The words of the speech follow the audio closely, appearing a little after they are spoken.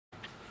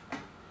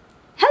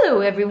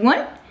Hello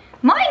everyone,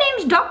 my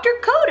name's Dr.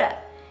 Coda,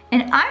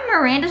 and I'm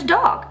Miranda's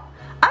dog.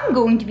 I'm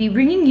going to be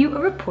bringing you a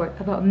report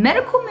about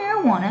medical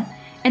marijuana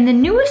and the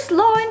newest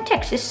law in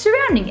Texas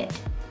surrounding it.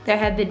 There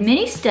have been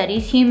many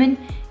studies, human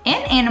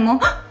and animal,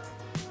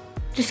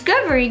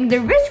 discovering the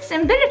risks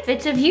and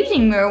benefits of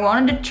using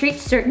marijuana to treat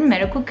certain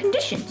medical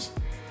conditions.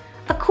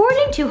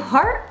 According to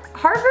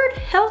Harvard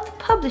Health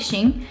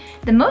Publishing,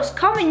 the most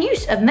common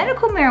use of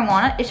medical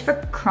marijuana is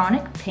for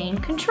chronic pain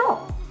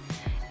control.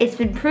 It's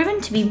been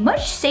proven to be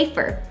much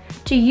safer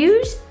to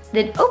use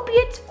than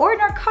opiates or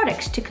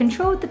narcotics to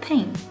control the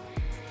pain.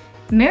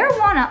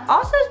 Marijuana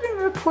also has been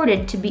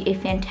reported to be a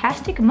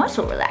fantastic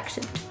muscle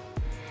relaxant.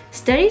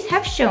 Studies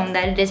have shown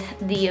that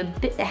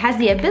it has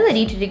the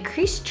ability to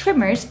decrease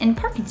tremors in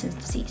Parkinson's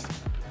disease.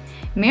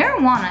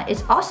 Marijuana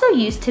is also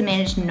used to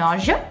manage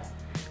nausea,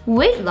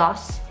 weight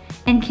loss,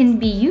 and can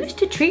be used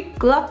to treat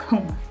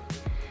glaucoma.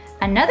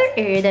 Another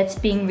area that's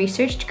being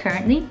researched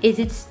currently is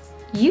its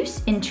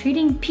use in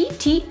treating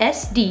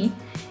PTSD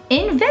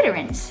in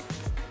veterans.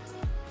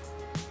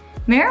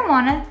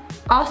 Marijuana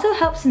also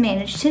helps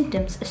manage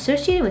symptoms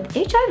associated with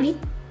HIV,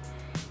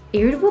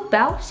 irritable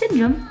bowel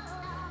syndrome,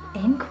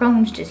 and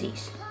Crohn's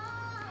disease.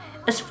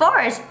 As far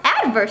as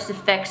adverse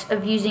effects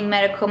of using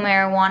medical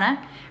marijuana,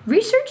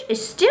 research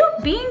is still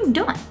being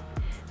done.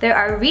 There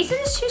are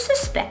reasons to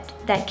suspect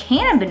that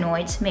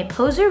cannabinoids may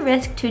pose a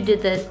risk to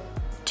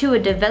a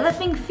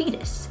developing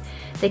fetus.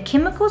 The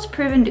chemicals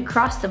proven to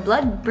cross the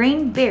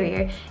blood-brain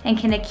barrier and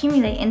can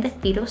accumulate in the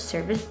fetal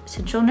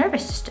central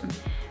nervous system.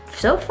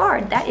 So far,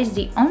 that is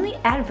the only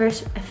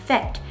adverse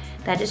effect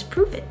that is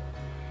proven.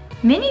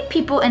 Many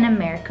people in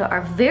America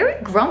are very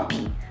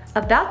grumpy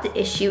about the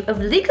issue of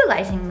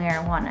legalizing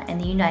marijuana in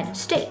the United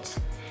States.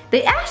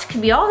 They ask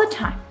me all the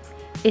time,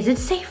 is it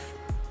safe?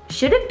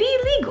 Should it be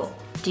legal,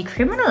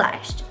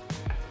 decriminalized?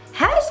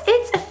 Has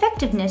its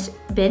effectiveness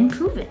been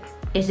proven?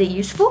 Is it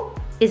useful?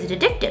 Is it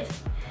addictive?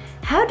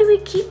 How do we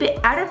keep it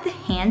out of the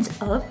hands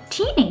of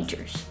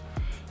teenagers?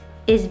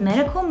 Is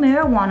medical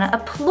marijuana a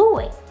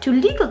ploy to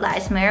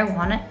legalize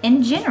marijuana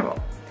in general?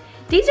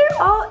 These are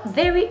all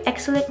very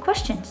excellent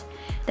questions.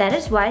 That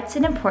is why it's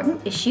an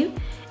important issue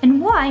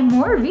and why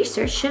more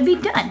research should be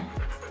done.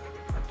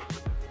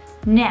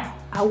 Now,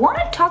 I want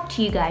to talk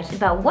to you guys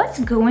about what's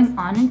going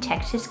on in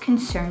Texas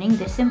concerning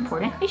this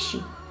important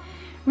issue.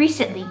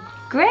 Recently,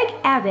 Greg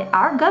Abbott,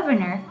 our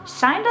governor,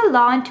 signed a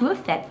law into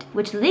effect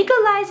which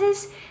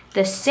legalizes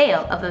the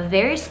sale of a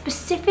very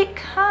specific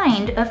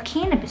kind of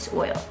cannabis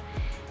oil.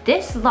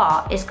 This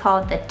law is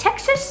called the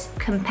Texas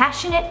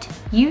Compassionate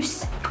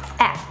Use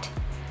Act.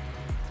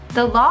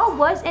 The law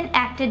was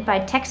enacted by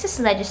Texas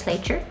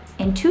Legislature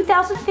in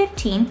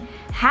 2015.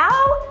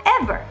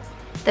 However,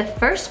 the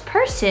first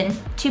person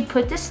to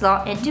put this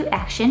law into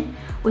action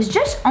was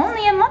just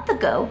only a month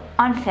ago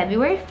on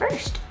February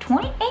 1st,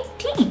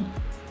 2018.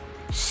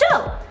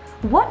 So,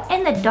 what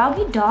in the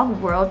doggy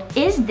dog world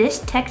is this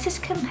Texas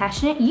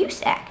Compassionate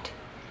Use Act?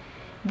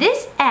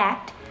 This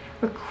act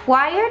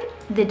required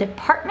the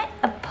Department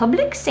of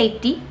Public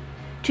Safety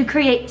to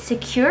create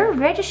secure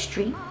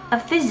registry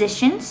of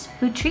physicians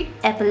who treat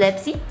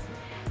epilepsy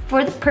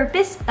for the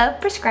purpose of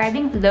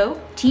prescribing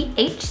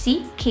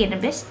low-THC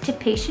cannabis to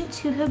patients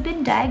who have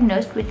been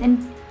diagnosed with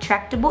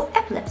intractable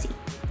epilepsy.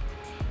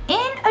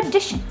 In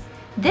addition,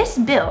 this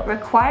bill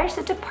requires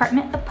the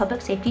Department of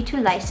Public Safety to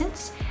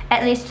license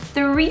at least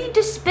 3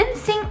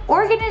 dispensing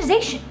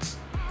organizations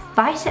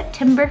by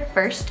September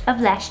 1st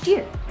of last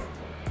year.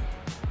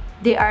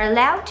 They are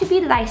allowed to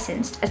be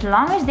licensed as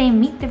long as they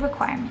meet the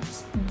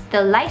requirements.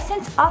 The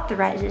license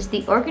authorizes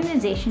the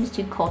organizations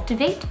to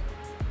cultivate,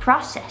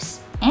 process,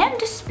 and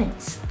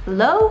dispense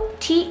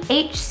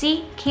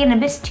low-THC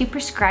cannabis to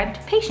prescribed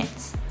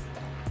patients.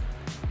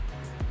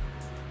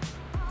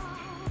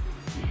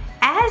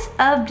 As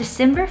of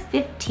December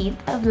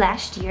 15th of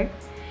last year,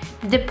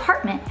 the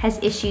department has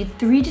issued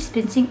 3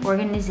 dispensing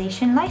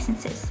organization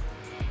licenses.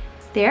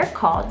 They are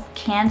called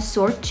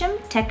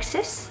Consortium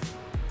Texas,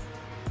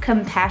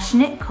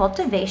 Compassionate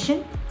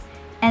Cultivation,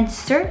 and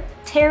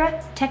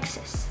Certerra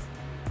Texas.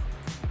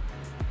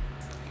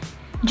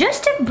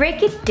 Just to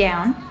break it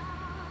down,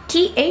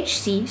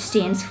 THC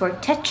stands for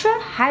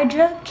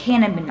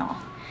tetrahydrocannabinol,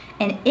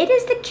 and it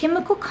is the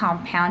chemical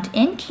compound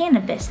in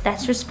cannabis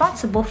that's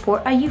responsible for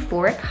a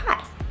euphoric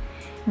high.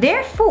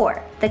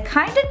 Therefore, the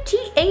kind of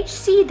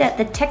THC that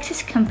the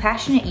Texas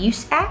Compassionate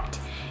Use Act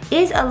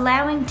is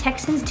allowing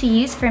Texans to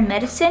use for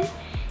medicine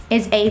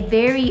is a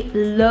very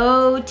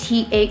low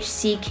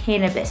THC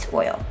cannabis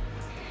oil.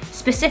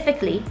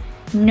 Specifically,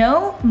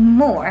 no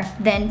more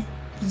than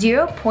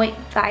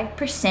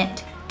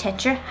 0.5%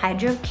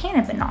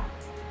 tetrahydrocannabinol,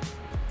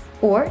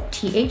 or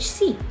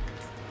THC.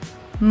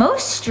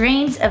 Most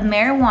strains of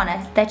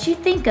marijuana that you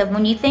think of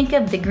when you think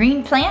of the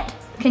green plant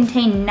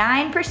contain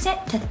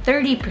 9% to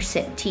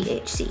 30%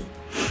 THC.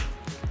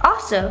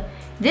 Also,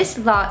 this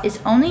law is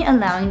only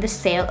allowing the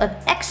sale of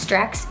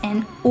extracts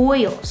and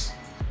oils.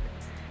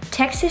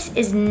 Texas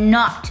is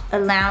not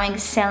allowing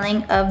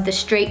selling of the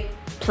straight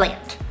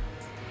plant.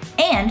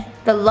 And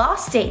The law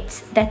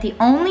states that the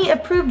only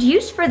approved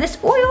use for this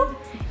oil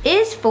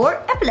is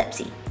for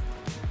epilepsy.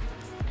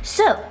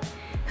 So,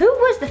 who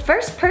was the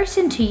first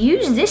person to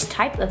use this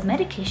type of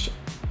medication?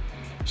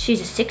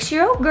 She's a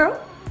 6-year-old girl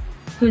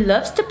who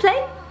loves to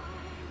play,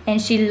 and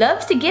she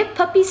loves to give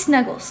puppies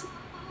snuggles.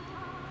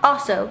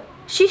 Also,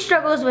 she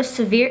struggles with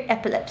severe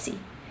epilepsy.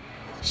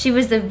 She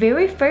was the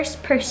very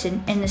first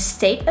person in the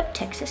state of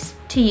Texas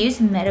to use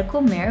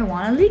medical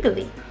marijuana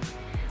legally.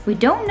 We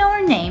don't know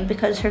her name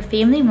because her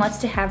family wants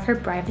to have her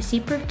privacy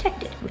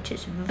protected, which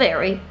is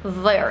very,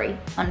 very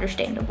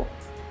understandable.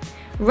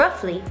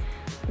 Roughly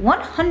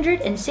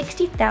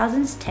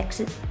 160,000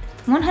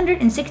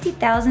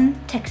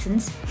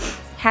 Texans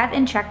have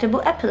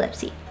intractable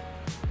epilepsy,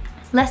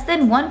 less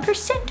than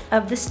 1%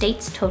 of the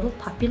state's total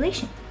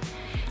population.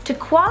 To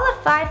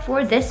qualify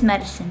for this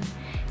medicine,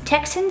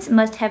 Texans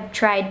must have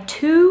tried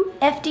 2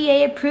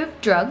 FDA-approved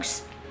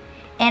drugs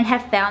and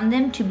have found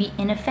them to be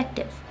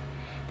ineffective.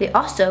 They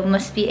also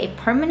must be a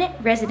permanent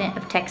resident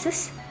of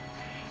Texas,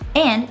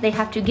 and they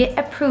have to get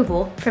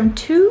approval from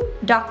 2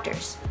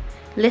 doctors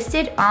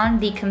listed on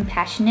the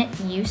Compassionate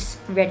Use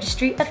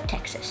Registry of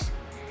Texas.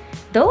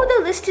 Though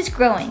the list is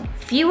growing,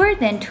 fewer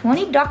than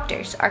 20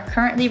 doctors are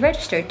currently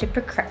registered to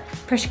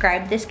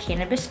prescribe this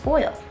cannabis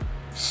oil.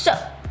 So,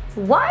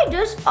 why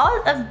does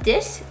all of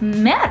this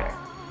matter?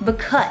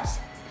 Because,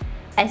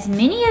 as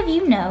many of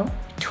you know,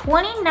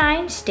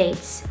 29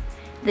 states,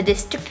 the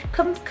District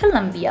of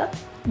Columbia,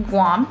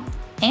 Guam,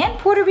 and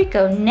Puerto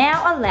Rico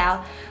now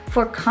allow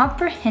for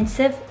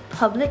comprehensive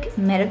public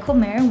medical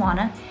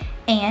marijuana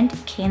and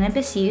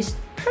cannabis use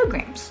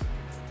programs.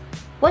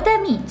 What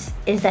that means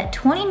is that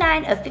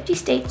 29 of 50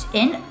 states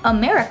in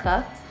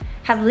America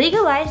have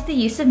legalized the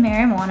use of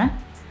marijuana,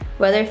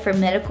 whether for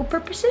medical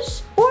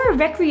purposes or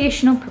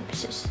recreational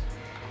purposes.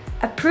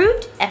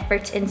 Approved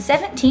efforts in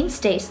 17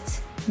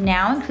 states,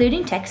 now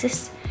including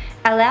Texas,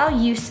 allow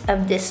use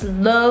of this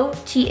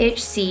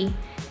low-THC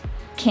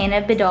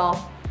cannabidiol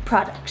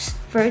products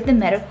for the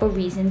medical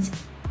reasons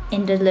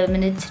in the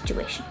limited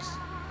situations.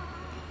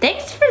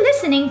 Thanks for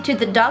listening to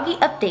the doggy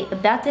update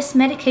about this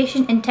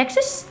medication in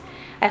Texas.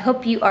 I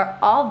hope you are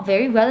all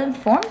very well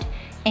informed,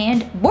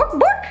 and bork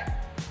bork!